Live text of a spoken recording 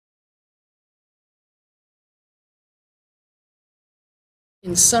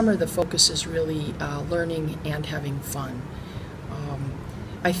In summer, the focus is really learning and having fun.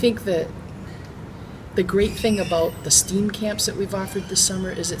 I think that the great thing about the STEAM camps that we've offered this summer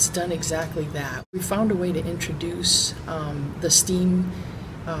is it's done exactly that. We found a way to introduce the STEAM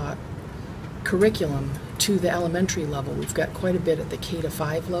curriculum to the elementary level. We've got quite a bit at the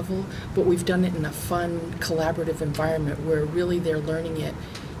K-5 level, but we've done it in a fun, collaborative environment where really they're learning it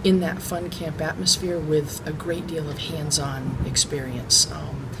in that fun camp atmosphere with a great deal of hands-on experience.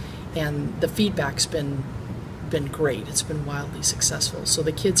 And the feedback's been great. It's been wildly successful. So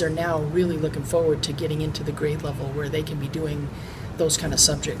the kids are now really looking forward to getting into the grade level where they can be doing those kind of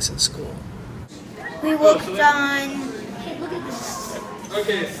subjects in school. We worked on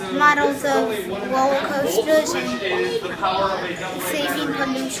models of roller coasters and saving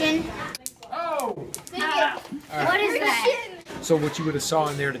pollution. What is that? So what you would have saw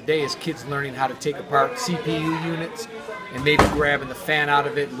in there today is kids learning how to take apart CPU units and maybe grabbing the fan out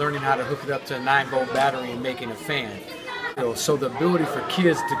of it, learning how to hook it up to a 9-volt battery and making a fan. So the ability for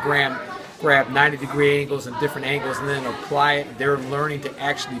kids to grab 90-degree angles and different angles and then apply it, they're learning to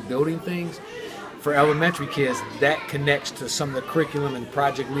actually building things. For elementary kids, that connects to some of the curriculum and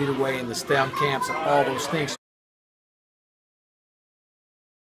Project Leaderway and the STEM camps and all those things.